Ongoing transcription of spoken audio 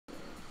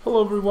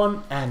Hello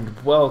everyone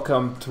and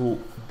welcome to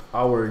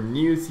our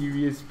new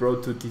series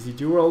Road to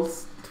TCG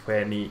Worlds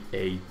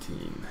 2018.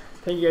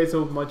 Thank you guys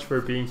so much for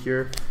being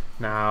here.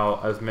 Now,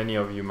 as many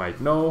of you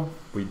might know,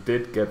 we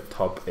did get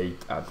top 8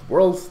 at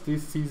Worlds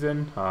this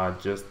season,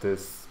 just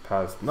this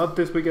past, not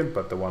this weekend,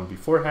 but the one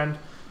beforehand.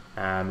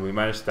 And we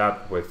managed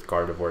that with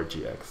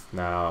Gardevoir-GX.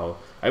 Now,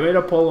 I made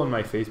a poll on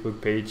my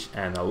Facebook page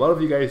and a lot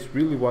of you guys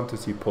really want to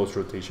see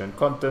post-rotation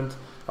content.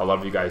 A lot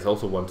of you guys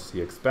also want to see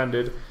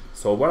expanded.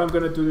 So what I'm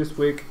going to do this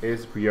week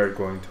is we are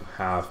going to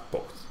have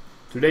both.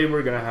 Today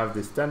we're going to have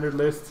the standard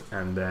list,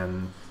 and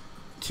then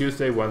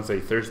Tuesday, Wednesday,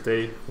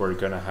 Thursday we're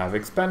going to have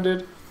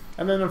expanded,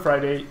 and then on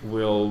Friday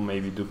we'll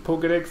maybe do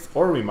Pokédex,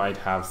 or we might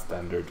have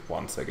standard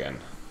once again.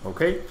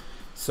 Okay,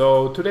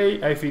 so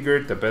today I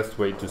figured the best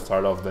way to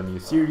start off the new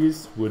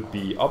series would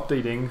be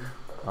updating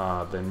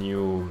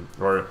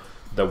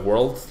the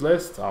Worlds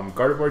list.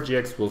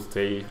 Gardevoir-GX will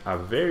stay a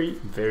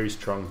very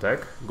strong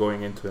deck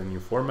going into a new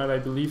format, I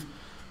believe.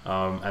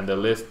 And the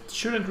list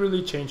shouldn't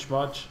really change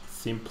much,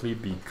 simply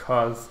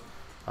because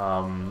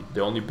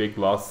the only big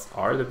loss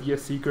are the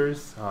VS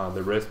Seekers.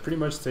 The rest pretty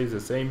much stays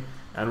the same,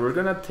 and we're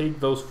gonna take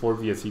those 4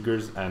 VS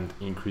Seekers and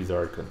increase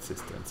our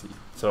consistency.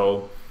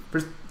 So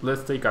first,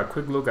 let's take a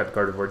quick look at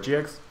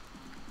Gardevoir-GX.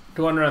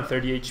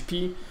 230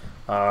 HP.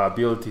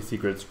 Ability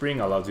Secret Spring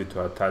allows you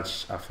to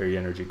attach a Fairy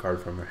Energy card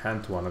from your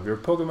hand to one of your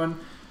Pokemon.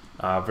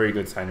 Very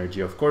good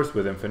synergy, of course,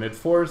 with Infinite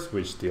Force,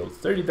 which deals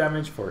 30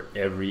 damage for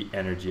every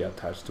energy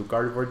attached to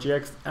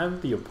Gardevoir-GX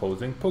and the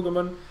opposing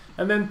Pokemon.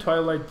 And then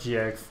Twilight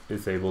GX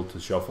is able to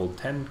shuffle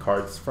 10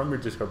 cards from your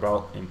discard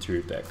pile into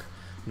your deck.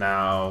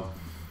 Now,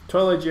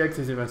 Twilight GX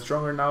is even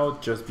stronger now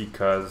just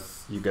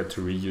because you get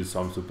to reuse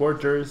some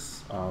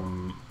supporters.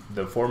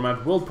 The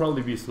format will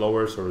probably be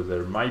slower, so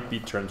there might be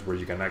turns where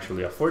you can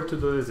actually afford to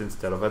do this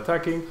instead of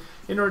attacking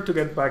in order to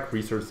get back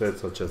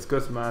resources such as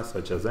Guzma,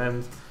 such as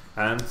Ends,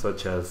 and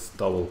such as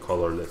double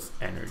colorless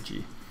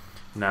energy.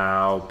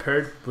 Now,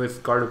 paired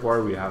with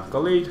Gardevoir, we have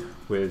Gallade,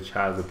 which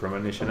has a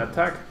premonition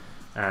attack,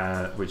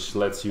 which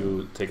lets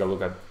you take a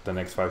look at the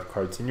next 5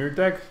 cards in your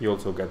deck. You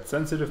also get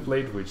Sensitive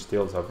Blade, which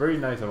deals a very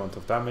nice amount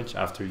of damage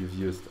after you've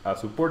used a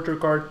supporter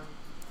card,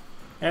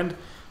 and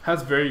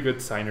has very good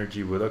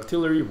synergy with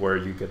Octillery, where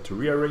you get to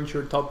rearrange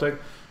your top deck,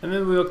 and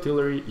then with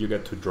Octillery you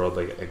get to draw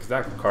the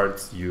exact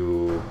cards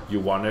you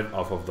wanted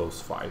off of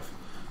those 5.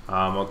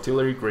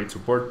 Octillery, great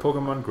support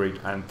Pokemon,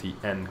 great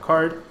anti-N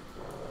card,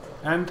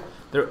 and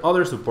their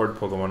other support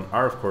Pokemon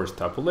are of course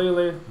Tapu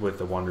Lele with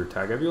the Wonder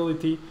Tag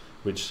ability,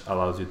 which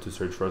allows you to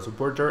search for a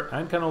supporter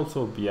and can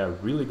also be a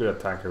really good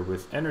attacker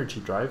with Energy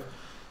Drive.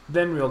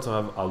 Then we also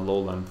have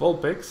Alolan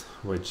Vulpix,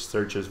 which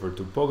searches for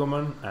 2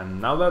 Pokemon, and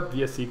now that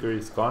VS Seeker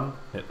is gone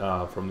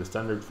from the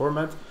standard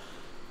format,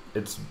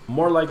 it's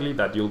more likely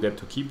that you'll get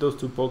to keep those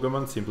 2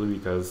 Pokemon simply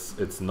because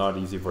it's not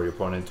easy for your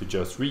opponent to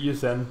just reuse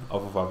them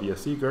off of a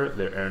VS Seeker.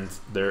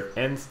 Their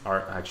ends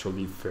are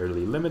actually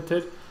fairly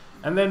limited.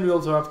 And then we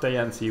also have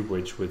Diancie,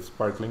 which with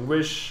Sparkling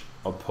Wish,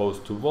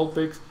 opposed to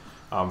Vulpix,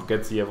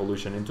 gets the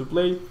evolution into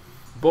play.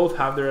 Both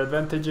have their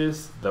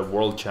advantages. The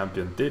world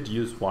champion did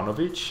use one of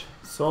each,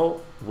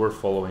 so we're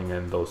following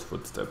in those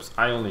footsteps.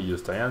 I only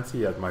used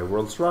Diancie at my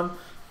Worlds run.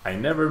 I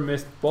never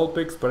missed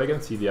Vulpix, but I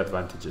can see the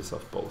advantages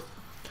of both.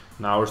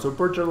 Now, our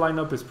supporter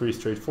lineup is pretty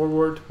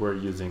straightforward. We're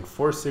using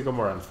 4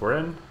 Sycamore and 4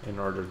 N in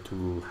order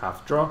to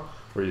have draw.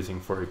 We're using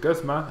 4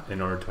 Guzma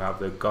in order to have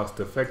the Gust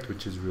effect,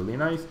 which is really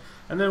nice.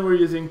 And then we're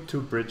using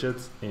 2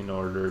 Brigettes in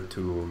order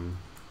to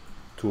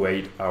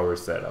aid our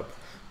setup.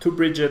 2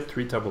 Brigette,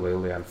 3 Tapu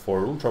Lele, and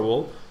 4 Ultra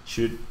Ball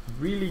should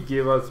really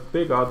give us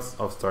big odds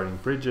of starting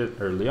Brigette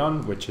early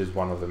on, which is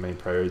one of the main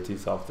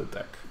priorities of the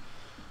deck.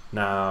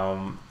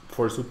 Now,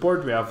 for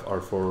support, we have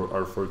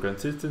for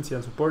consistency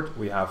and support,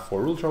 we have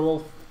 4 Ultra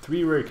Ball,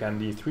 3 Rare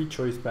Candy, 3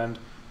 Choice Band,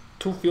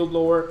 2 Field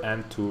Blower,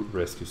 and 2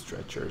 Rescue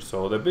Stretcher.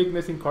 So the big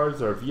missing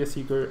cards are VS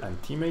Seeker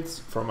and Teammates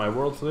from my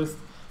Worlds list,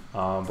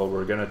 but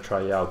we're gonna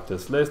try out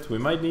this list. We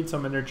might need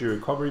some energy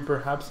recovery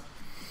perhaps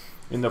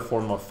in the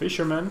form of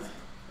Fisherman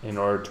in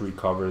order to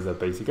recover the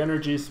basic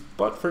energies,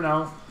 but for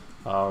now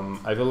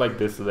I feel like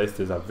this list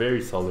is a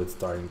very solid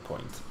starting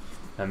point.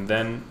 And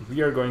then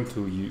we are going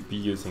to be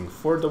using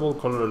 4 double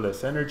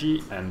colorless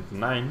energy and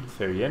 9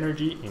 fairy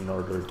energy in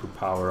order to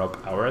power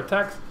up our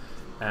attacks.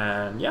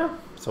 And yeah,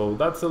 so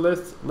that's the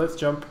list. Let's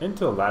jump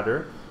into a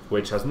ladder,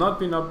 which has not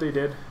been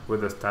updated with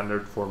the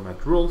standard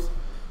format rules.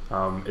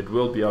 It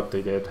will be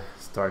updated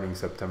starting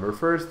September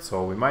 1st,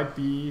 so we might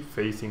be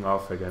facing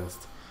off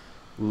against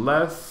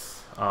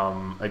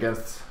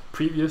against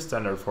previous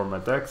standard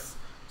format decks.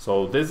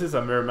 So this is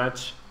a mirror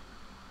match,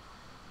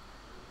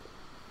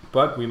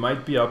 but we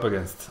might be up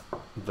against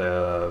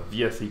the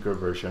VS Seeker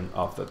version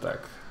of the deck.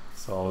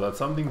 So that's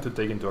something to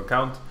take into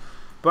account.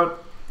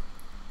 But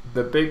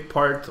the big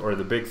part, or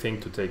the big thing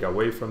to take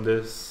away from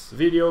this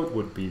video,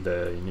 would be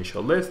the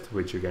initial list,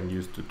 which you can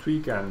use to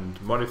tweak and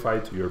modify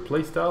to your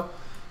playstyle,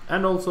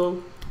 and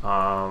also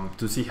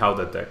to see how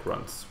the deck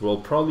runs. We'll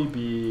probably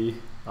be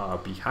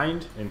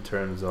behind in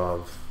terms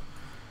of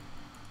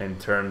in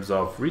terms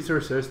of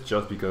resources,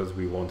 just because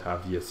we won't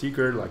have the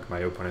Seeker like my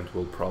opponent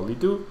will probably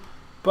do,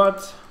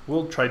 but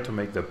we'll try to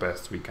make the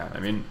best we can. I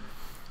mean,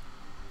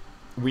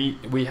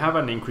 we have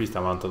an increased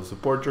amount of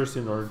supporters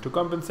in order to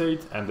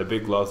compensate, and the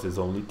big loss is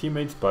only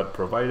teammates, but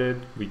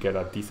provided we get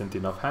a decent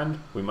enough hand,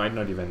 we might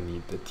not even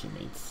need the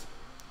teammates.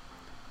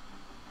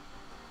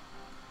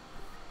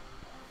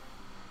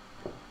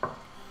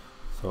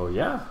 So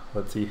yeah,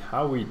 let's see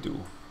how we do.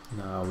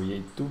 Now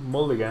we do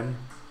mulligan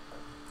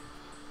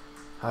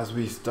as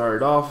we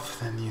start off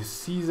the new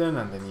season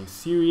and the new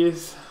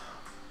series,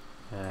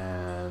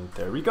 and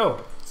there we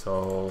go.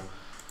 So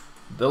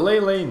the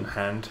Lele in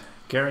hand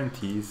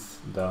guarantees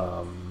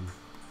the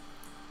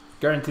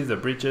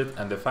Brigette,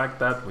 and the fact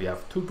that we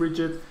have 2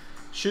 Brigette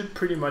should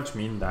pretty much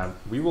mean that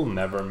we will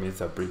never miss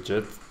a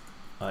Brigette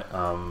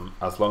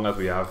as long as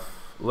we have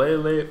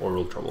Lele or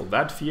Ultra Ball.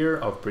 That fear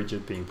of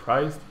Brigette being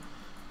prized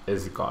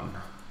is gone.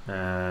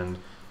 And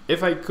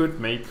if I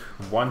could make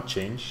one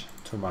change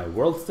to my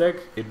Worlds deck,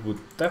 it would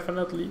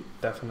definitely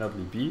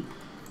be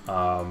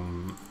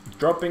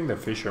dropping the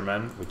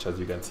Fisherman, which as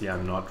you can see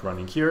I'm not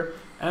running here,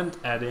 and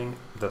adding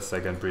the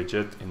second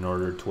Brigette in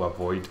order to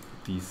avoid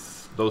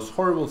those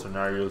horrible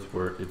scenarios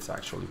where it's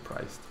actually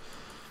priced.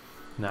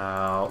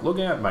 Now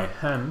looking at my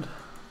hand,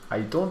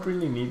 I don't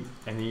really need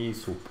any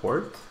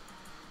support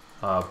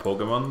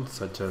Pokemon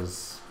such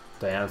as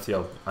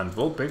Diancie and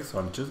Vulpix, so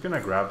I'm just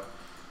gonna grab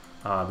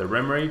the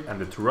Remoraid and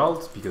the 2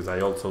 Ralts because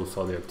I also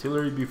saw the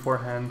Octillery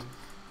beforehand.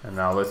 And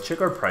now let's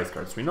check our price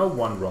cards. We know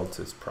 1 Ralts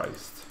is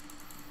priced,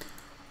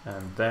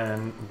 and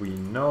then we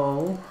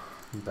know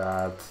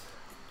that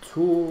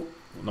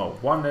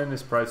 1 N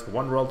is priced.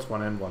 1 Ralts,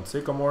 1 N, 1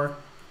 Sycamore,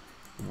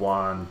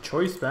 1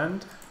 Choice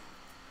Band,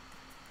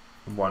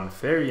 1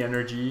 Fairy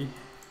Energy,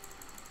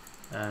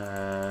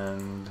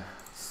 and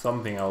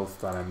something else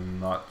that I'm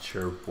not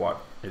sure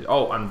what it is.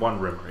 Oh, and 1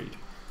 Remoraid.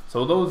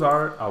 So those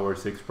are our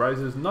 6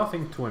 prizes,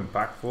 nothing too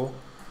impactful.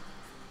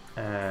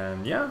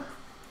 And yeah,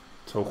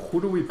 so who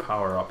do we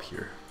power up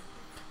here?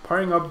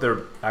 Powering up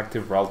their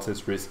active Ralts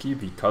is risky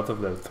because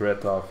of the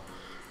threat of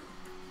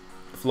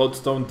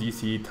Floatstone,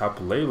 DC,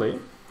 Tapu Lele.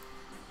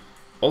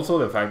 Also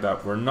the fact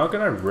that we're not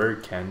gonna Rare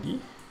Candy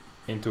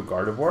into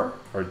Gardevoir,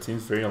 or it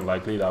seems very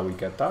unlikely that we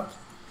get that.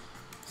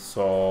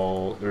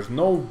 So there's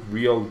no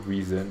real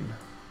reason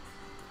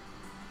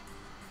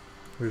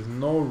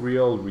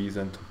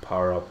to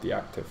power up the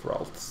active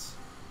Ralts.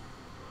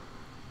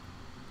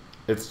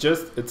 It's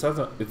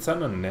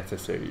an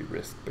unnecessary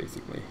risk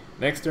basically.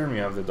 Next turn we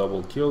have the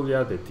double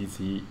Kirlia, the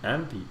DC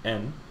and the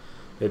N.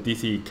 The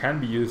DC can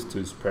be used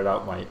to spread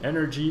out my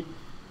energy.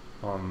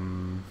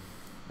 And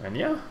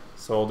yeah,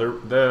 so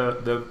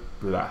the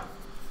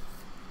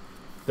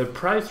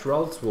price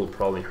Ralts will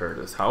probably hurt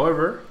us.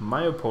 However,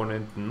 my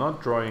opponent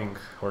not drawing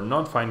or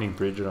not finding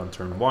Brigette on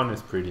turn 1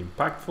 is pretty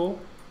impactful.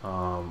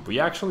 We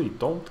actually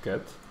don't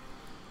get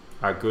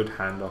a good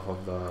hand off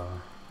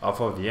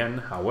of the N.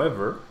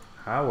 However,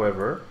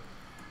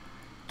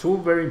 2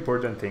 very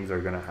important things are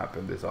gonna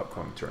happen this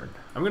upcoming turn.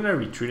 I'm gonna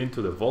retreat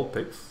into the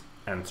Vulpix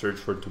and search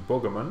for 2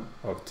 Pokemon,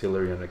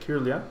 Octillery and a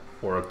Kirlia,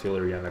 or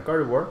Octillery and a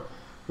Gardevoir,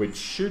 which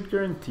should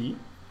guarantee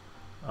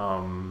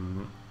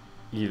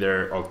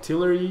either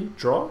Octillery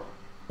draw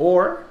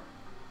or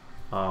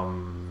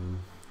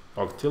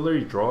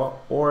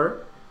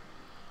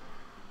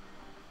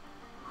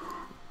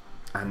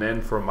and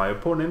then for my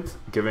opponent,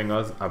 giving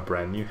us a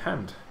brand new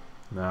hand.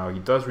 Now he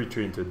does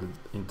retreat into the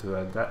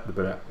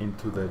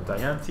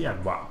Diancie,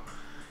 and wow,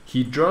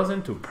 he draws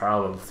into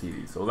Parallel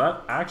City. So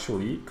that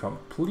actually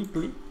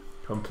completely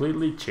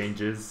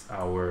changes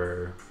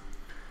our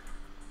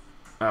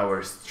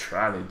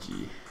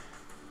strategy.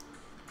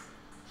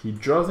 He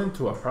draws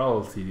into a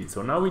Parallel City,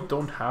 so now we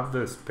don't have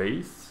the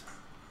space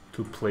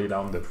to play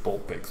down the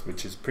Vulpix,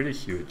 which is pretty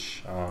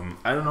huge.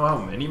 I don't know how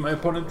many my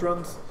opponent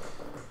runs,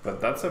 but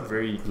that's a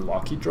very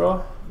lucky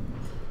draw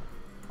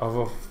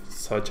of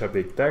such a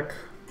big deck.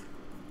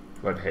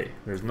 But hey,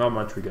 there's not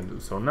much we can do.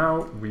 So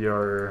now we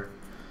are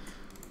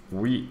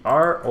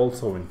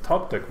also in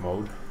top deck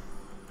mode,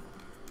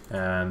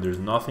 and there's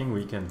nothing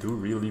we can do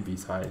really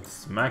besides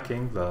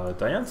smacking the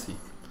Diancie.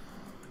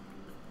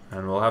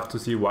 And we'll have to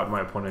see what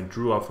my opponent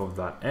drew off of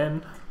that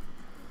N.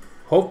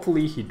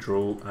 Hopefully he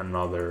drew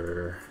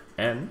another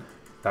N.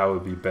 That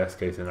would be best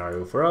case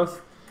scenario for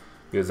us,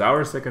 because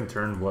our second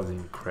turn was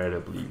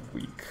incredibly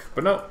weak.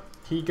 But no,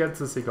 he gets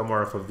the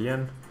Sycamore off of the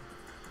N,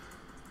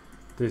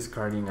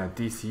 discarding a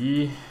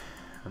DCE,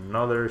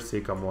 another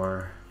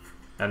Sycamore,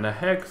 and a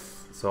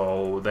Hex.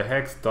 So the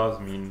Hex does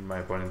mean my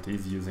opponent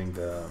is using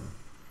the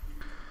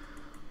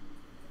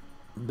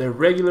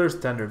regular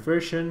standard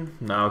version.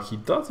 Now he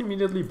does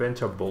immediately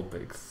bench a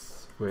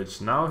Vulpix,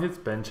 which now his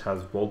bench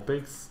has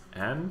Vulpix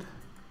and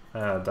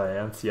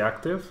Diancie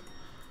active,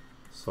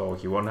 so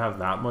he won't have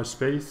that much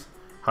space.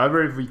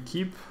 However, if we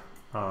keep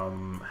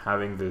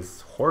having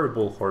this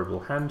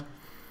horrible hand,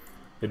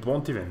 it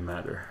won't even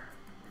matter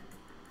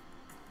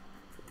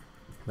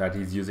that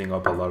he's using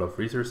up a lot of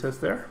resources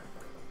there.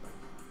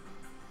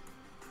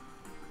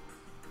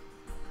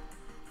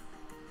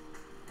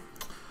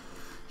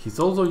 He's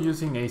also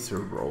using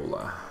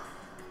Acerola.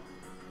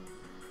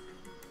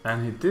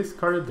 And he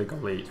discarded the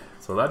Gallade,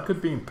 so that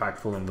could be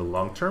impactful in the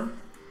long term.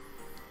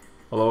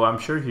 Although I'm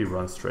sure he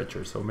runs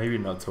Stretcher, so maybe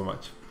not so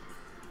much.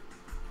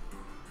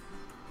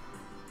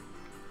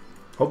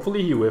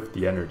 Hopefully he whiffed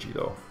the energy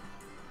though.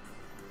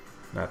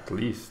 At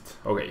least.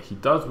 Okay, he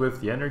does whiff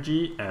the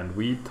energy and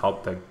we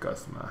top deck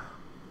Guzma.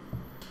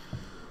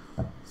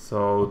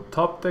 So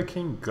top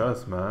decking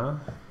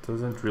Guzma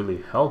doesn't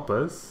really help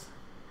us.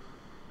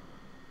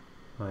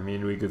 I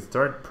mean, we could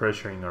start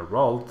pressuring our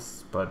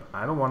Ralts, but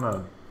I don't want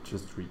to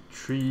just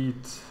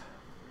retreat.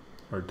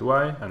 Or do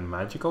I? And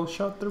magical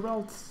shot the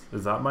Ralts?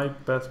 Is that my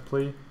best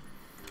play?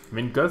 I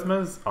mean,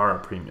 Guzmas are a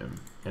premium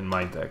in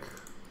my deck.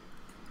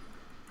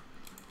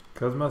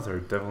 Guzmas are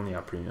definitely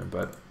a premium,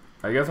 but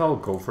I guess I'll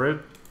go for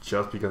it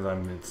just because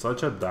I'm in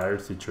such a dire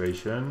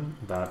situation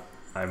that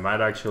I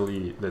might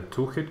actually, the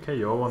 2-hit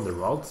KO on the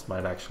Ralts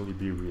might actually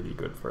be really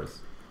good for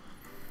us.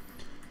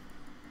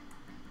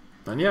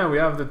 And yeah, we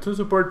have the 2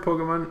 support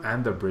Pokemon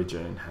and the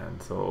Brigette in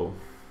hand, so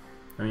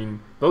I mean,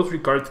 those 3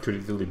 cards could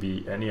easily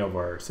be any of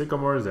our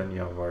Sycamores, any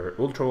of our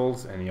Ultra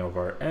Balls, any of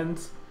our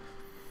Ents,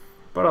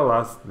 but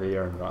alas, they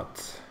are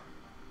not.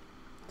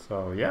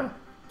 So yeah.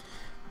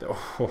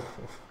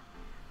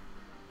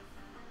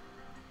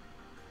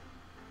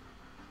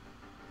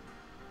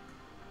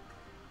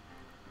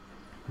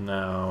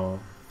 Now,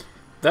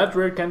 that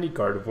Rare Candy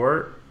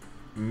Gardevoir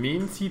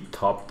means he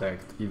top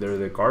decked either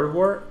the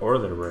Gardevoir or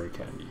the Rare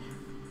Candy.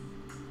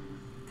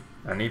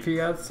 And if he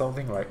has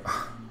something like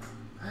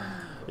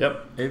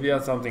yep, if he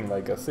has something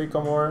like a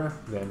Sycamore,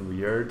 then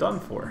we are done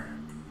for.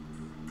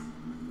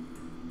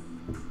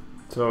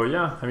 So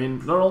yeah, I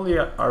mean, not only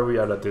are we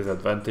at a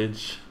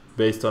disadvantage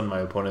based on my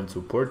opponent's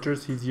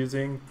supporters he's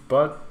using,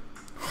 but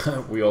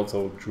we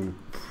also drew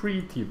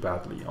pretty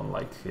badly,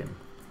 unlike him.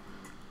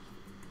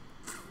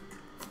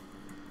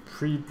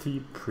 Pretty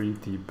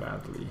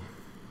badly.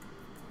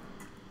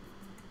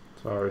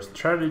 So our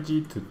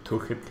strategy to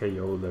 2-hit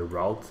KO the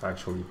Ralts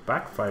actually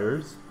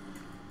backfires,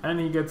 and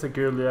he gets a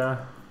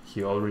Kirlia.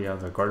 He already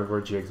has a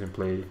Gardevoir-GX in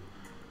play.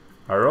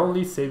 Our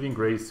only saving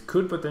grace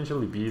could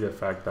potentially be the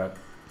fact that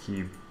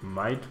he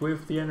might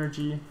whiff the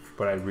energy,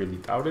 but I really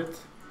doubt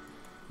it.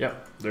 Yeah,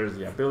 there's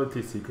the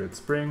ability Secret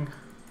Spring.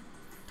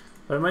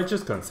 But I might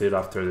just concede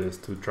after this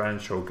to try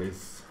and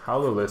showcase how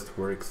the list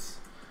works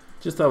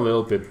just a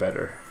little bit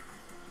better.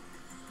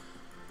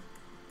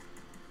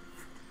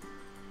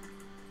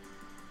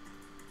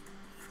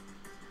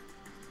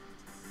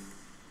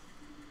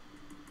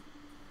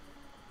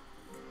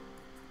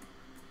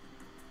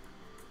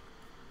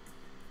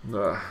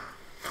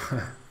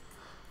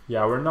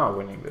 Yeah, we're not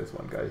winning this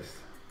one, guys.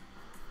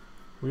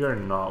 We are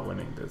not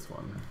winning this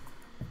one.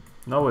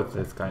 Not with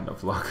this kind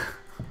of luck.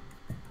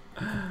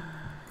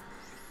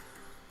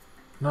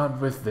 Not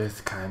with this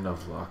kind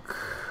of luck.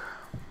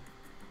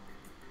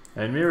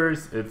 And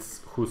mirrors,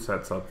 it's who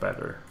sets up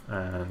better.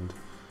 And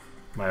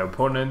my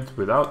opponent,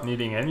 without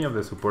needing any of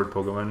the support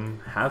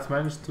Pokemon, has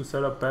managed to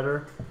set up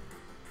better.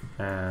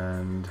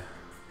 And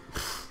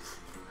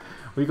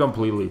we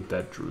completely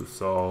dead drew,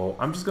 so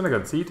I'm just gonna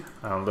concede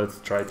and let's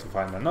try to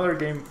find another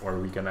game where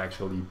we can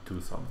actually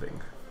do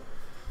something.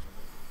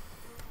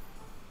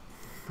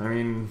 I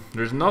mean,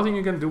 there's nothing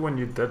you can do when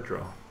you dead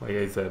draw. Like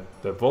I said,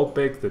 the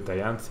Vulpix, the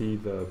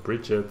Diancie, the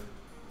Brigette,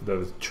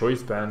 the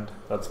Choice Band,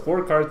 that's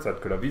 4 cards that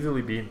could have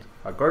easily been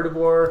a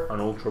Gardevoir, an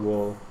Ultra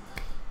Ball,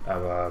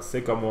 a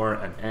Sycamore,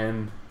 an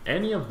N,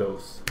 any of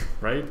those,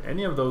 right?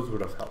 Any of those would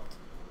have helped.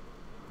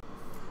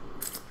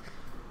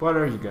 What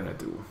are you gonna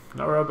do?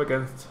 Now we're up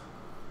against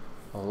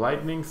a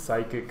Lightning,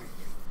 Psychic,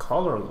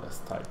 colorless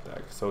type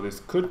deck. So this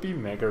could be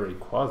Mega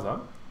Rayquaza,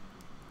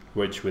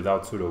 which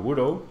without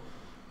Sudowoodo,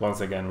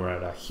 once again we're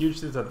at a huge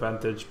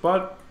disadvantage,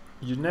 but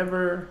you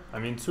never, I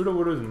mean,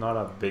 Sudowoodo is not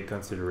a big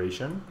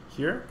consideration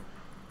here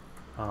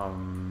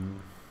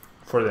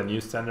for the new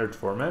standard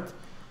format,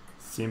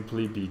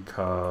 simply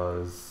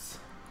because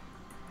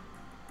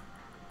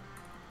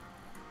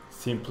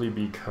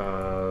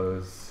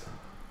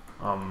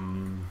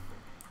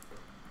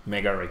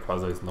Mega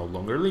Rayquaza is no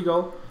longer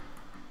legal.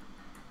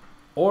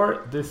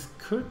 Or this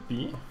could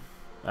be,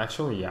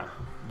 actually yeah,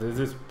 this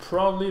is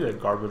probably the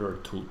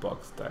Gardevoir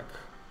Toolbox deck.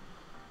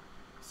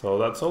 So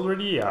that's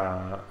already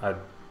a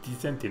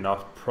decent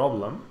enough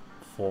problem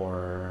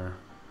for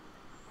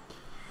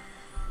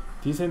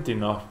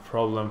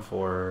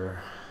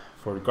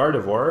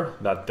Gardevoir.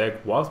 That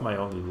deck was my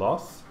only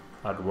loss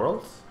at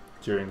Worlds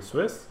during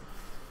Swiss.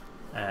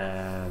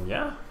 And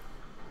yeah,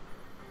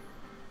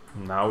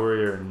 now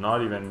we're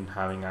not even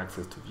having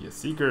access to VS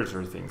Seekers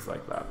or things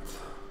like that.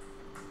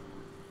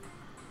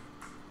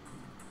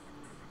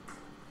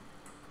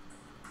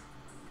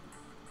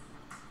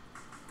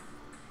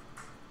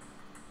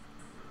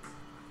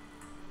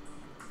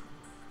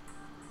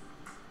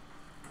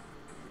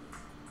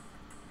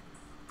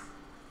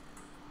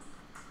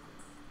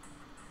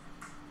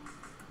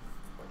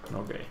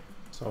 Okay,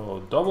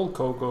 so double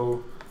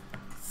Coco,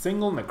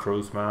 single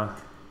Necrozma,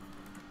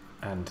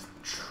 and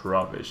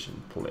Trubbish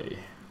in play.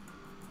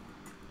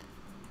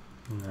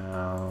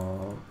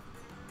 Now,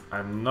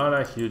 I'm not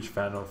a huge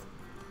fan of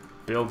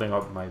building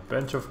up my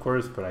bench, of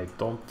course, but I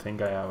don't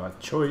think I have a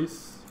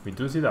choice. We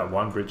do see that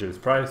one Brigette is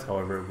priced,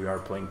 however, we are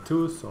playing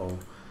two, so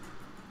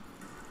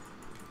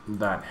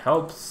that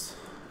helps.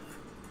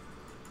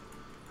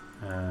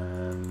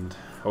 And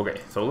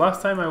okay, so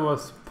last time I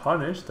was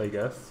punished, I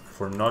guess,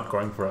 for not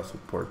going for a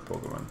support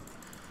Pokemon.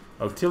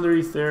 Octillery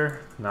is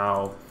there.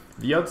 Now,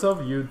 the odds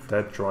of you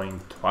dead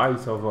drawing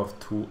twice off of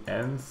 2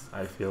 ends,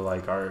 I feel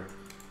like are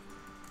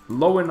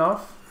low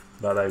enough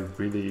that I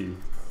really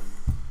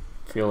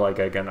feel like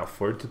I can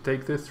afford to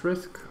take this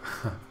risk.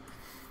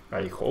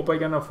 I hope I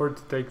can afford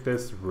to take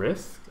this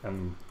risk,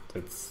 and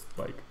it's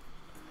like,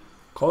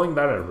 calling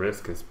that a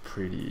risk is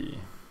pretty...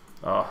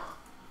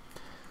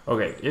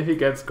 Okay, if he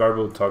gets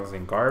Garbo, Tugs,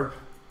 and Garb,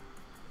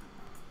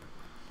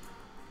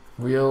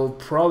 we'll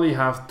probably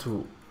have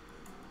to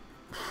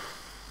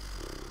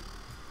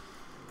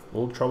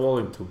Ultra Ball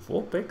into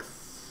Vulpix.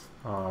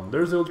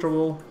 There's Ultra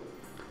Ball,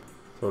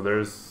 so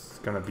there's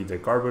gonna be the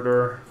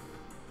Gardevoir.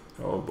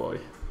 Oh boy,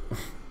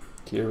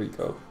 here we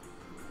go.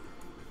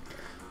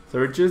 So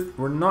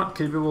we're not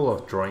capable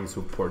of drawing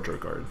supporter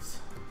cards.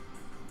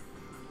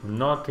 We're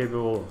not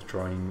capable of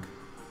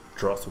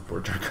draw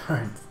supporter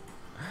cards.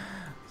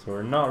 So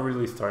we're not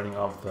really starting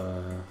off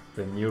the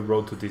new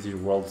Road to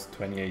TCG Worlds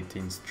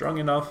 2018 strong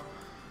enough.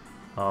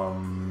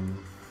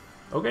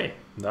 Okay,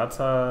 that's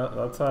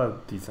a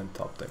decent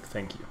top deck.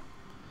 Thank you.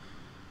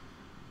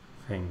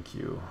 Thank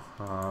you.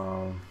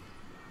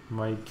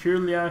 My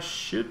Kirlia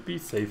should be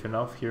safe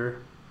enough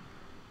here.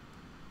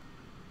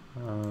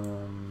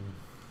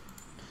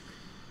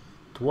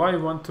 Do I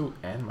want to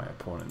end my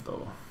opponent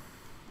though?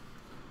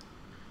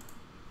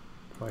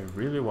 Do I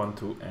really want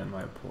to end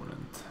my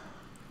opponent?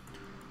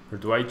 Or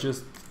do I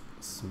just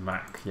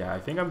smack? Yeah, I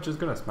think I'm just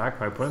gonna smack.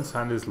 My opponent's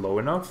hand is low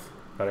enough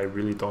that I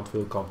really don't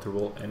feel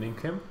comfortable ending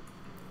him.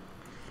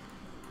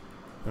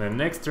 And then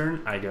next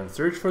turn, I can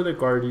search for the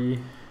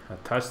Guardi,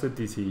 attach the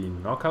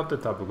DC, knock out the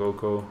Tapu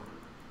Lele.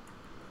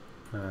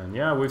 And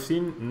yeah, we've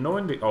seen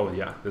oh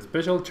yeah, the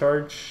special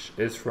charge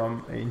is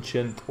from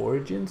Ancient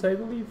Origins, I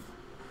believe.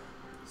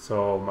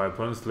 So my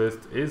opponent's list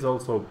is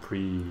also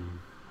pre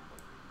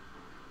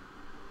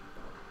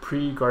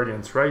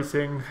Guardians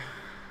Rising.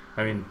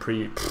 I mean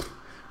pre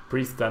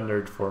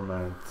standard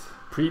format,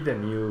 pre the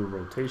new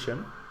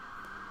rotation.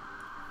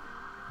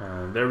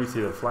 And there we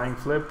see the flying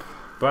flip,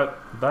 but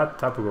that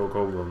Tapu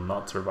Lele will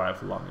not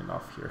survive long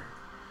enough here.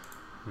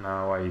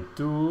 Now I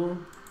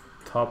do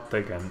top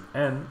deck an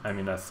N, I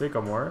mean a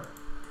Sycamore.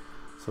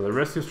 So the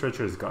Rescue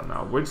Stretcher is gone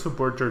now. Which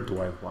supporter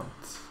do I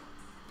want?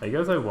 I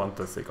guess I want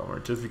the Sycamore,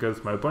 just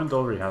because my opponent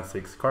already has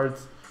 6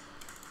 cards.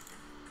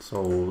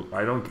 So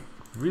I don't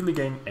really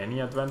gain any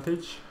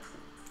advantage.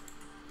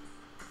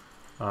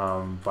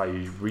 By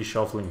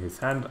reshuffling his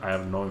hand, I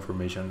have no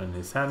information in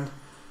his hand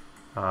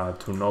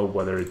to know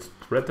whether it's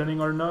threatening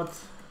or not.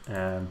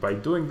 And by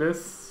doing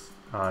this,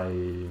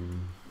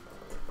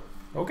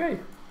 okay.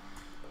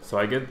 So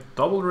I get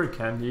double Rare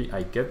Candy,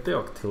 I get the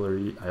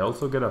Octillery, I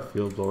also get a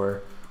Field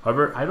Blower.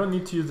 However, I don't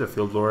need to use the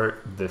Field Blower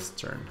this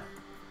turn.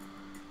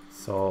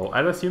 So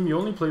I'd assume you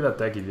only play that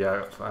deck if you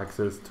have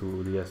access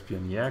to the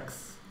Espeon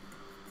EX.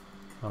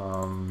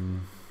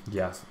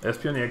 Yes,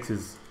 Espeon EX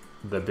is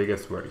the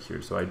biggest word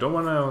here, so I don't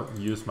want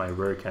to use my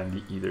Rare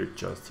Candy either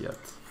just yet.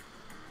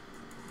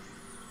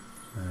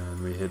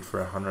 And we hit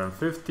for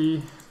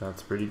 150,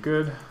 that's pretty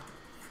good.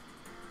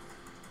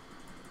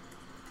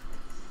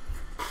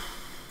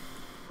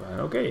 And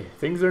okay,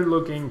 things are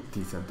looking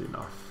decent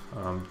enough.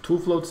 2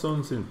 Float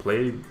Stones in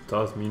play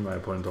does mean my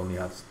opponent only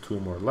has 2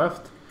 more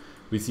left.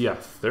 We see a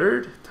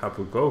third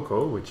Tapu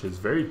Lele, which is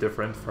very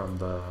different from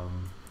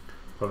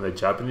the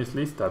Japanese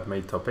list that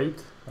made top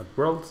 8 at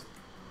Worlds.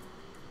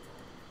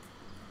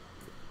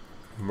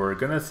 We're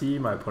gonna see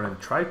my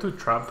opponent try to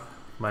trap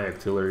my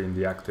Octillery in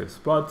the active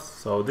spots.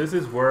 So this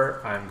is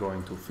where I'm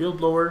going to Field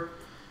Blower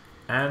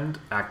and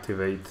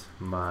activate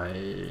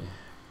my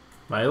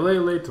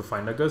Lele to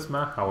find a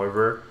Guzma.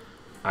 However,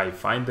 I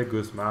find the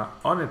Guzma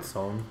on its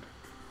own,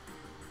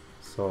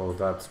 so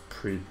that's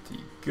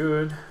pretty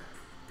good.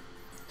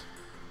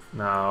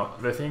 Now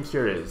the thing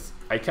here is,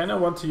 I kind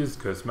of want to use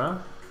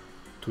Guzma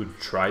to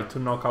try to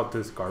knock out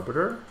this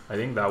Gardevoir. I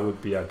think that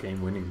would be a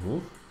game-winning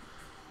move.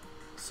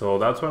 So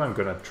that's what I'm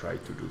gonna try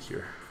to do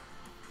here.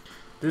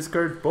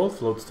 Discard both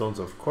Float Stones,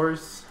 of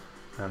course,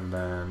 and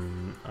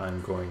then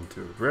I'm going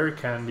to Rare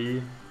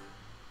Candy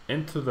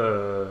into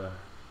the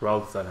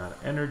Ralts that had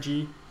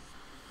energy.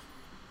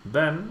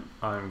 Then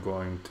I'm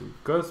going to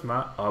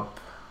Guzma up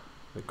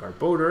the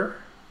Gardevoir.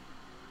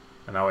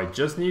 And now I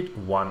just need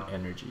 1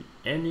 energy,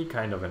 any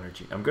kind of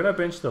energy. I'm gonna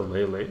bench the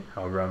Lele,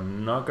 however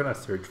I'm not gonna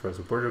search for a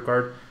supporter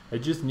card. I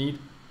just need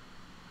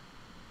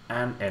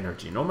an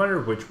energy, no matter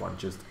which one,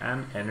 just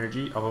an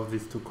energy off of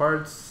these 2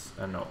 cards.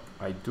 And no,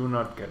 I do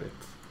not get it.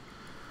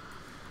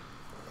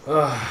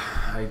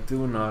 I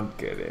do not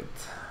get it.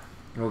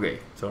 Okay,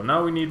 so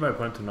now we need my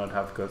opponent to not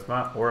have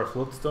Guzma or a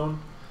Float Stone.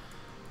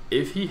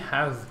 If he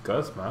has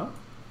Guzma,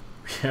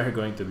 we are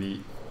going to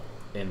be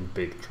in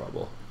big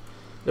trouble.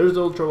 There's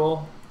Ultra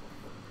Ball.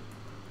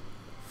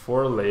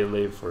 for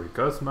Lele for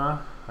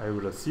Guzma, I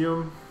would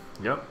assume.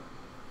 Yep.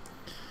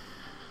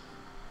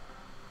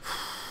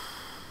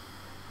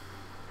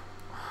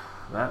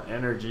 That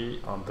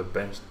energy on the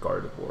benched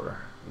Gardevoir.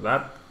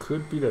 That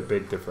could be the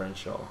big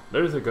differential.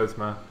 There's a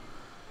Guzma.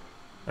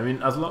 I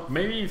mean, as long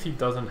maybe if he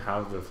doesn't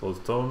have the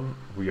Float Stone,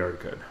 we are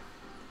good.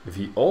 If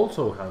he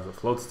also has a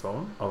Float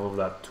Stone off of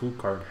that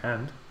 2-card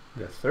hand,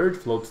 the 3rd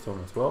Float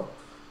Stone as well.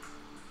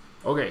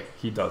 Okay,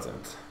 he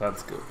doesn't.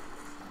 That's good.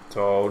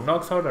 So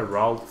knocks out a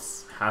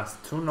Ralts, has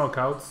 2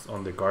 knockouts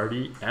on the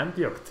Gardy and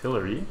the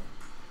Octillery,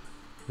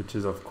 which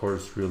is of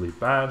course really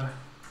bad.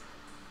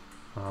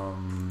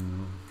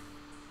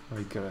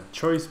 I get a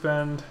Choice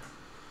Band,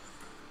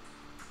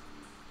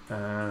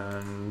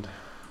 and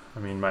I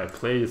mean my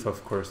play is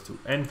of course to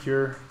end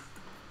here.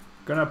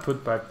 Gonna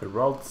put back the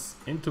Ralts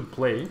into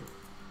play,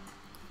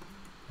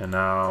 and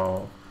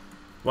now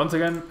once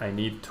again I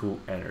need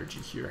 2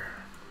 energy here.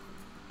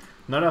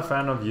 Not a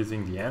fan of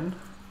using the end.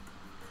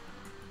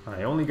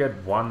 I only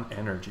get 1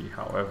 energy,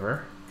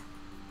 however.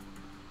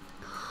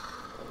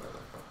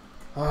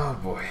 Oh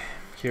boy,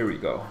 here we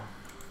go.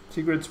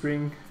 Secret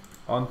Spring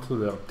onto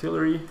the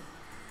Octillery.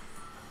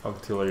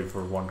 Octillery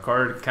for 1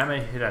 card. Can I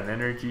hit an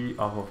energy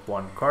off of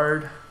 1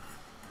 card?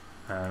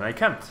 And I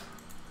can't.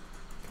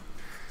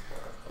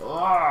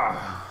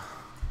 Ah,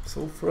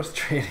 so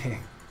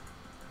frustrating.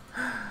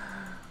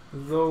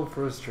 So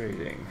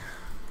frustrating.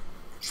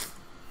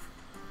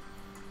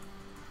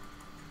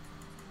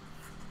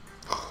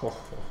 Oh,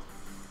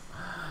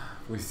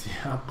 we see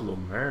a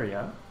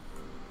Plumeria.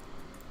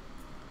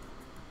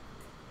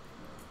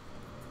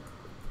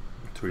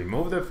 To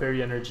remove the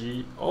fairy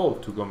energy, oh,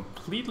 to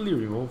completely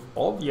remove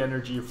all the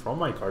energy from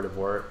my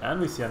Gardevoir, and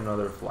we see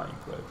another Flying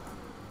Clip.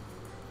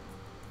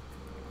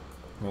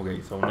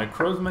 Okay, so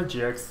Necrozma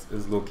GX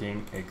is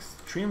looking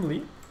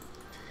extremely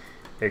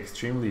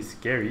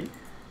scary.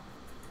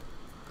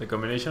 The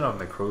combination of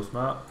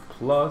Necrozma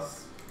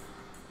plus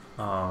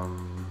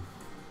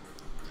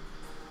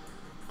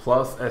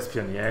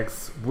Espeon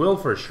EX will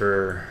for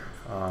sure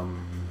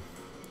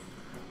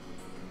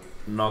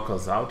knock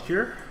us out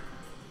here.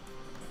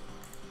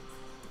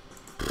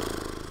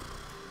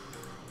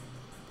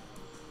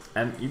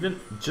 And even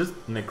just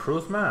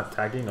Necrozma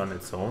attacking on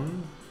its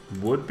own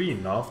would be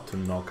enough to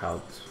knock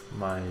out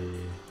my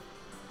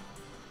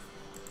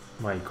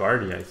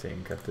Gardy, I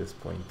think, at this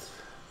point.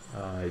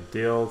 It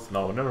deals...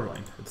 no, never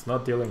mind. It's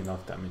not dealing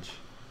enough damage.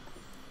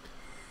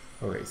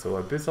 Okay,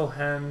 so Abyssal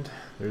Hand.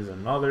 There's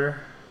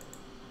another.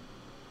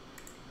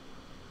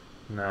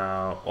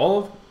 Now,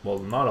 well,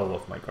 not all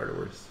of my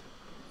Gardevoirs.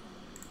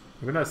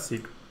 I'm gonna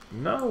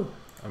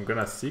I'm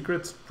gonna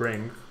Secret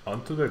Spring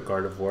onto the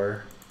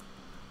Gardevoir.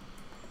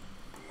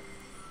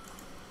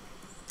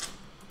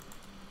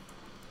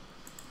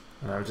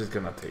 And I'm just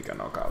gonna take a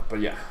knockout.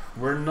 But yeah,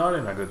 we're not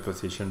in a good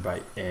position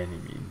by any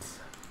means.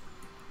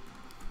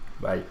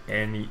 By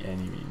any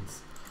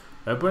means.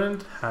 My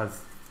opponent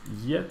has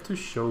yet to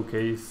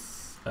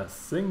showcase a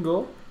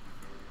single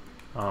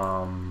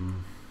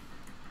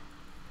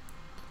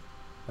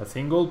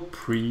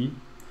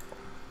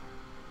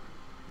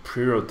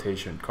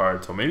pre-rotation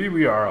card. So maybe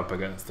we are up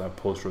against a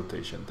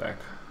post-rotation deck.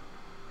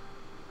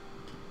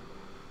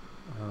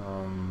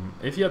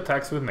 If he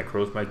attacks with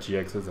Necrozma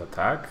GX's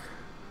attack,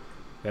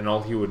 then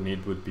all he would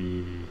need would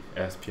be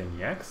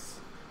Espeon EX.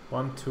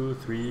 1, 2,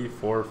 3,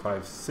 4,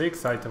 5,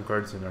 6 item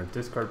cards in our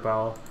discard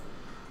pile.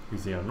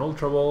 Using an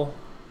Ultra Ball,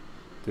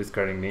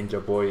 discarding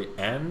Ninja Boy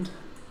and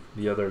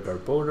the other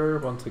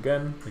Garbodor once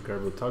again, the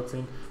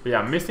Garbotoxin. But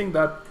yeah, missing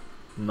that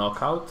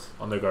knockout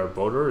on the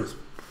Garbodor is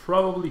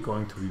probably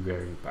going to be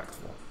very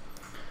impactful.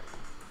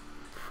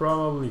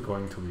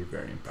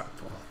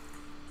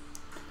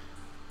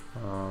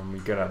 We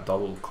get a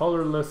double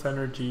colorless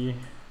energy.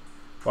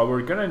 What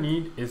we're gonna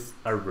need is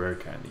a Rare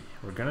Candy.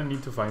 We're gonna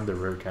need to find the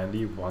Rare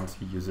Candy once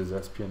he uses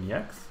Espeon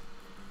EX.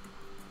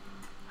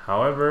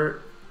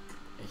 However,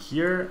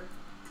 here,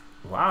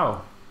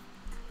 wow,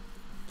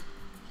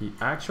 he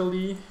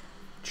actually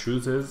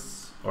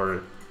chooses,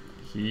 or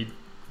he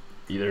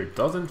either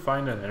doesn't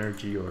find an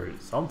energy or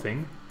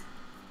something.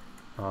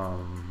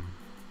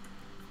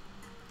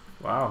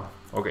 Wow,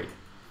 okay,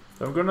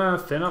 so I'm gonna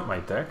thin up my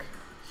deck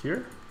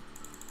here.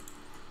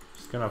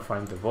 Gonna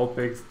find the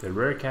Vulpix. The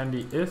Rare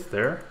Candy is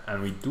there,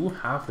 and we do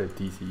have the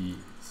TCG,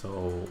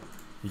 so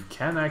we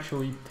can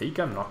actually take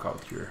a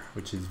knockout here,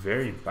 which is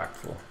very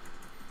impactful.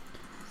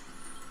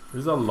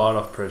 There's a lot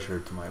of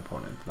pressure to my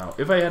opponent. Now,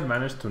 if I had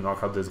managed to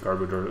knock out this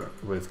Garbodor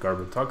with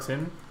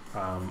Garbotoxin,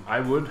 I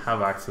would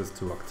have access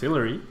to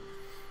Octillery,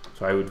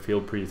 so I would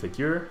feel pretty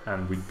secure,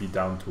 and we'd be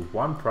down to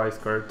 1 prize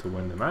card to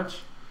win the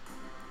match.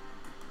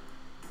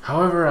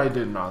 However, I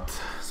did not.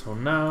 So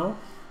now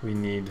we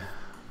need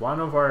one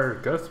of our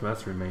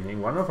Guzmas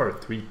remaining, one of our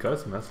 3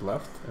 Guzmas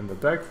left in the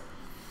deck,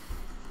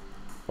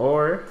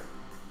 or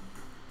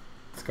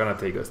it's gonna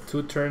take us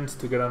 2 turns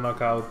to get a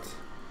knockout.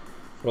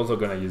 We're also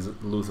gonna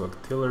lose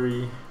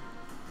Octillery.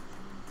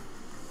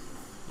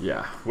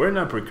 Yeah, we're in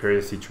a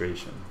precarious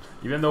situation.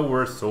 Even though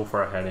we're so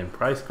far ahead in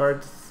prize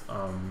cards,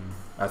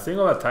 a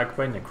single attack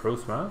by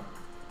Necrozma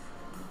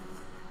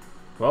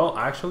Well,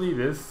 actually,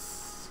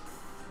 this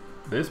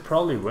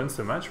probably wins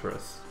the match for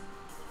us.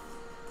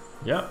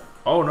 Yeah.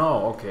 Oh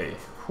no. Okay.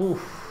 Whew.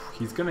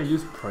 He's gonna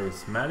use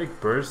Prismatic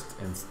Burst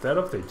instead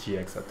of the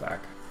GX attack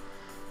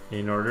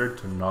in order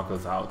to knock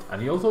us out, and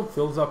he also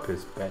fills up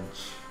his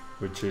bench,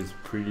 which is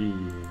pretty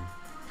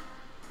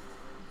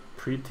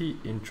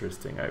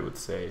interesting, I would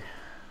say.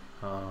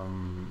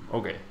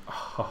 Okay.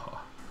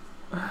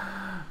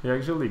 We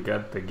actually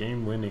got the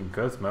game-winning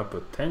Guzma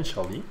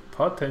potentially.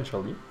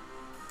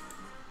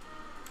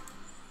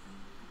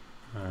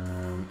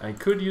 I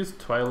could use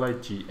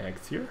Twilight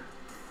GX here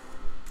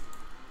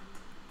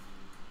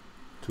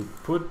to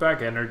put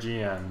back energy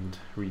and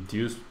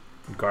reduce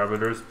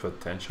Gardevoir's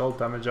potential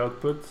damage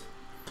output.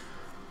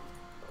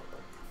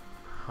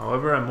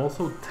 However, I'm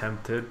also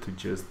tempted to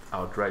just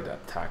outright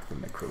attack the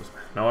Necrozma.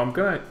 Now I'm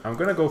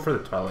gonna go for the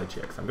Twilight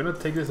GX. I'm gonna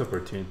take this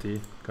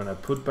opportunity. Gonna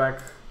put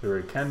back the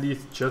Rare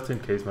Candies just in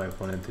case my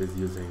opponent is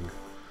using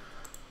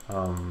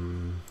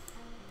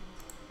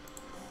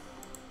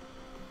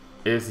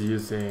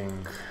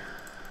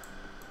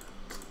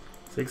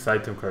 6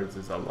 item cards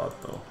is a lot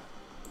though.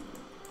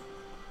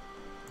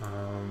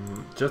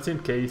 Just in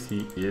case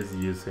he is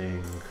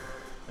using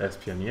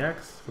Espeon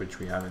EX, which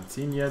we haven't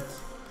seen yet.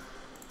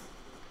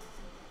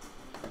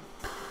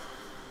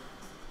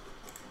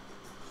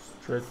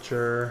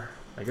 Stretcher,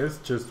 I guess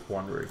just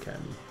one Rare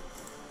Candy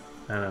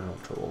and an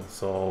Ultra.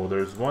 So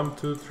there's 1,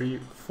 2, 3,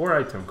 4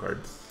 item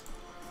cards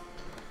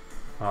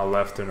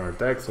left in our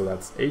deck, so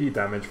that's 80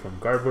 damage from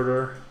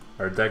Gardevoir.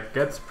 Our deck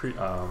gets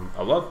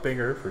a lot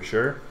bigger for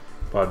sure,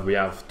 but we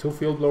have 2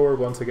 Field Blower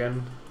once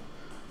again.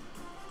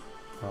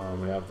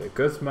 We have the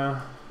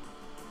Guzma.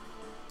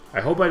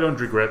 I hope I don't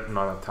regret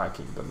not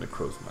attacking the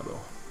Necrozma though.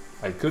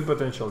 I could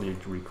potentially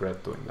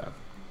regret doing that.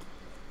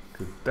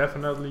 Could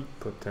definitely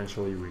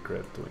potentially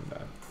regret doing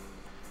that.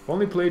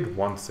 Only played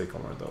one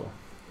Sycamore though.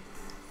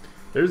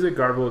 There's a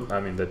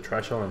the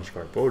Trash Challenge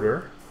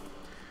Garbodor.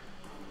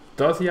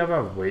 Does he have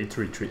a way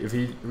to retreat? If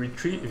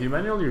he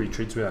manually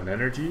retreats with an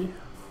energy.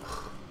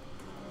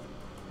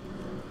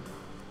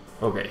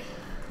 Okay.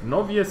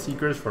 No VS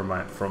Seekers from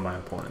my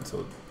opponent,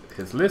 so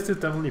his list is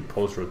definitely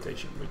post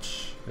rotation,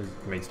 which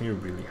makes me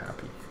really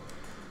happy.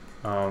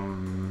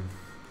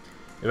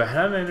 If I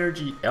had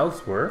energy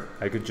elsewhere,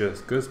 I could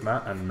just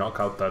Guzma and knock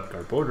out that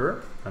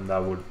Garbodor, and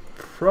that would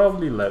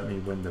probably let me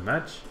win the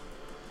match.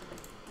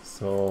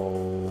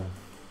 So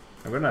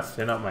I'm gonna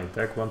thin out my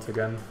deck once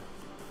again.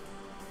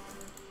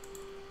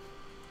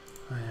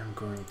 I am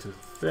going to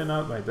thin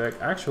out my deck.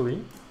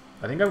 Actually,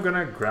 I think I'm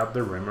gonna grab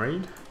the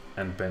Remoraid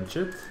and bench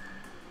it,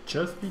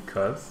 just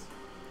because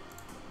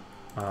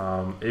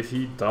if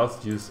he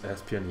does use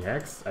Espeon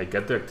EX, I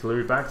get the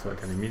Octillery back, so I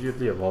can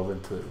immediately evolve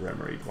into the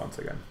Remoraid once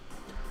again.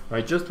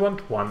 I just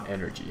want one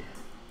energy.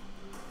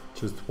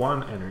 Just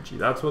one energy.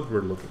 That's what we're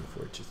looking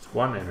for. Just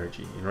one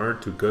energy in order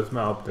to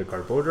Guzma up the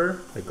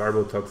Garbodor, the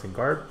Garbotoxin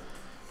Garb,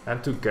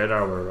 and to get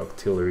our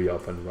Octillery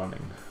up and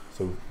running.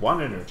 So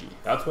one energy.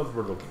 That's what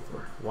we're looking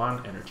for.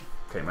 One energy.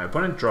 Okay, my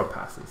opponent draw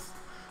passes.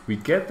 We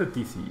get the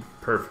DC.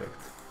 Perfect.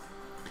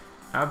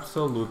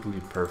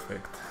 Absolutely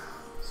perfect.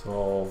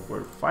 So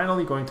we're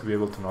finally going to be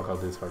able to knock out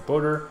this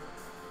Garbodor.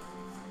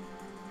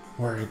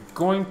 We're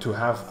going to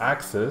have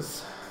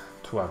access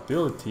to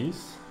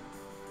abilities,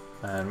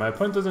 and my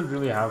opponent doesn't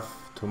really have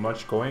too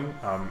much going.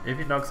 If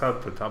he knocks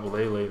out the Tapu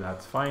Lele,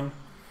 that's fine.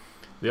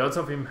 The odds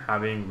of him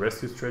having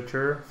Rescue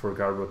Stretcher for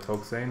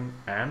Garbotoxin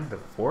and the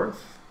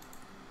fourth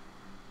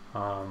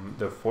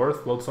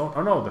float zone,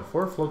 oh no, the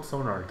 4th float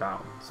zone are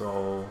down,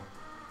 so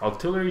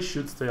Octillery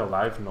should stay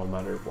alive no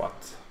matter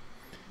what.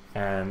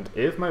 And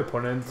if my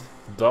opponent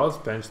does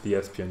bench the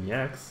Espeon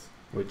EX,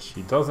 which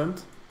he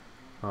doesn't,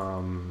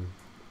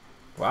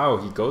 wow,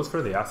 he goes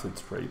for the Acid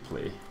Spray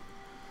play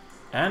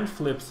and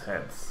flips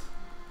heads.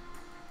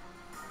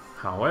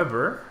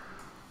 However,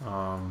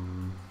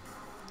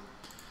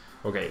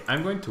 okay,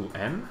 I'm going to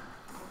N,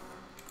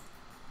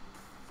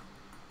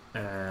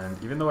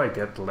 and even though I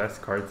get less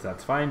cards,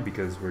 that's fine,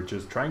 because we're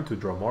just trying to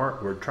draw more.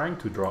 We're trying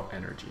to draw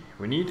energy.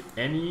 We need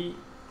any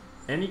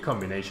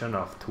combination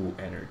of 2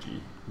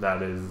 energy.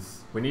 That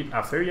is, we need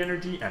a Fairy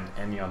energy and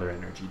any other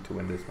energy to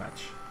win this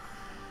match,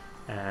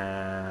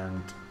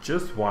 and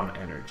just 1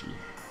 energy.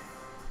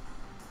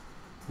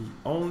 We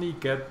only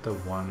get the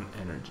 1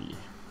 energy,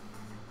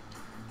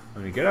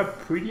 and we get a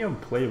pretty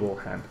unplayable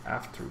hand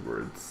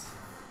afterwards.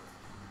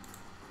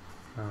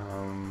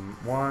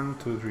 1,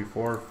 2, 3,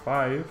 4,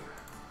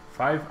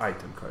 5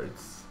 item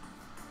cards.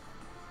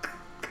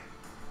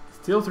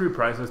 Still 3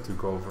 prizes to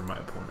go for my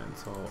opponent,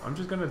 so I'm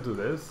just gonna do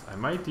this. I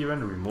might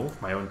even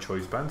remove my own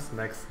choice bands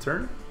next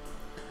turn,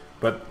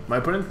 but my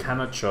opponent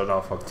cannot shut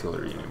off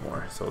Octillery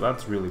anymore, so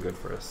that's really good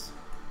for us.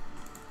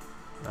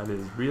 That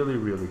is really,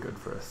 really good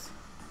for us.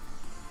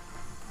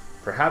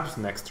 Perhaps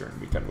next turn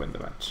we can win the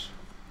match.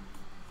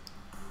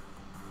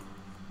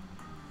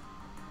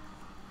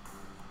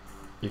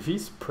 If he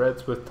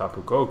spreads with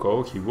Tapu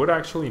Koko, he would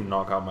actually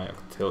knock out my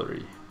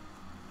Octillery.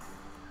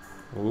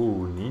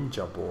 Ooh,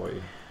 Ninja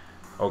Boy.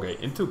 Okay,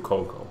 into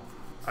Koko.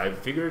 I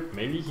figured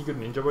maybe he could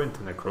Ninja Boy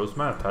into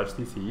Necrozma, attach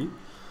DCE,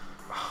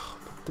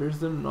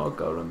 There's a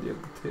knockout on the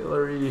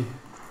Octillery.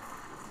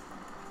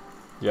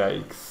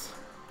 Yikes.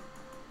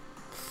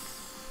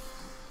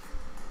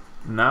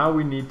 Now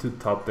we need to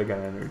top deck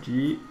an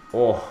energy.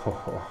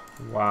 Oh,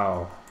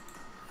 wow.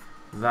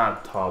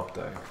 That top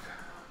deck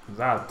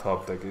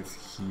is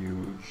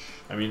huge.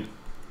 I mean,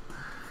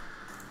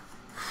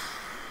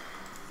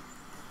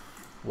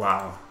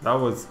 wow, that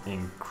was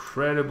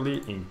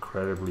incredibly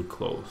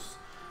close.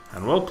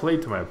 And well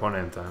played to my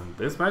opponent. And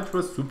this match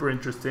was super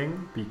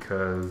interesting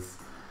because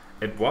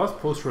it was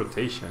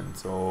post-rotation.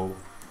 So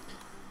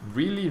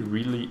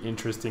really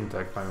interesting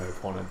deck by my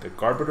opponent. The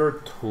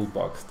Gardevoir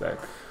Toolbox deck.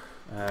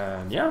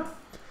 And yeah,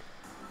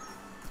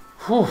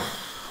 whew,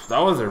 that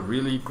was a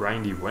really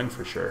grindy win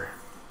for sure.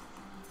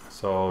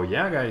 So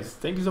yeah guys,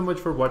 thank you so much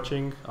for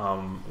watching.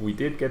 We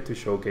did get to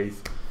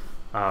showcase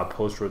a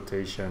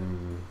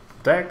post-rotation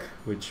deck,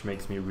 which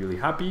makes me really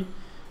happy.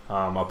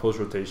 A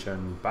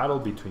post-rotation battle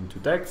between two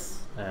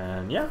decks.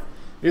 And yeah,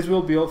 this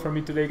will be all from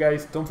me today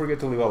guys. Don't forget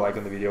to leave a like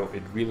on the video,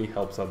 it really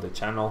helps out the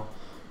channel.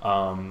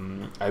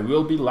 I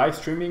will be live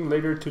streaming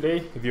later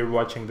today if you're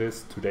watching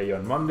this today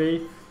on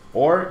Monday,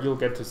 or you'll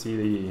get to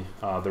see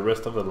the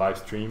rest of the live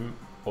stream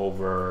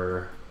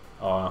over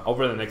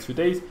the next few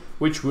days,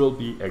 which will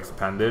be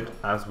expanded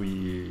as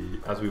we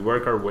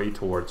work our way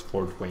towards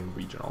Fort Wayne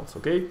regionals.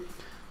 Okay,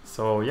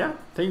 so yeah,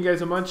 thank you guys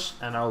so much,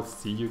 and I'll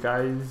see you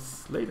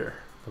guys later.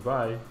 Bye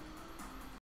bye.